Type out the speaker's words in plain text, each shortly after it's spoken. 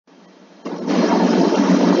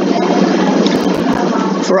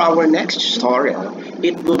For our next tutorial,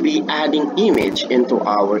 it will be adding image into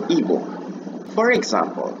our ebook. For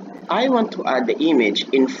example, I want to add the image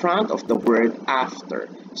in front of the word after.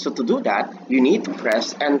 So to do that, you need to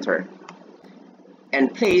press enter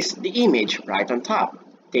and place the image right on top.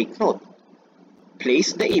 Take note,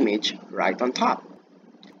 place the image right on top.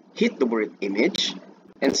 Hit the word image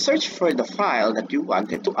and search for the file that you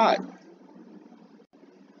wanted to add.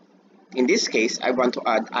 In this case, I want to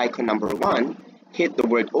add icon number 1, hit the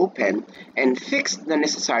word open, and fix the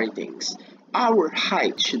necessary things. Our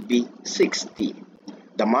height should be 60.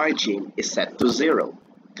 The margin is set to 0.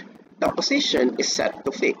 The position is set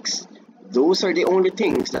to fix. Those are the only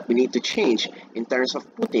things that we need to change in terms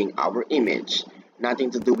of putting our image.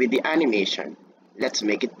 Nothing to do with the animation. Let's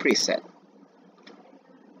make it preset.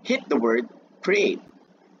 Hit the word create.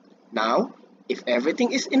 Now, if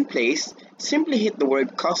everything is in place, simply hit the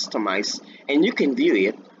word customize and you can view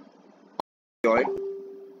it on your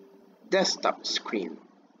desktop screen.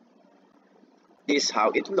 This is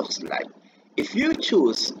how it looks like. If you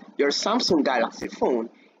choose your Samsung Galaxy phone,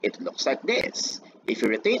 it looks like this. If you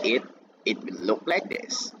rotate it, it will look like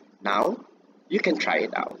this. Now, you can try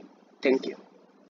it out. Thank you.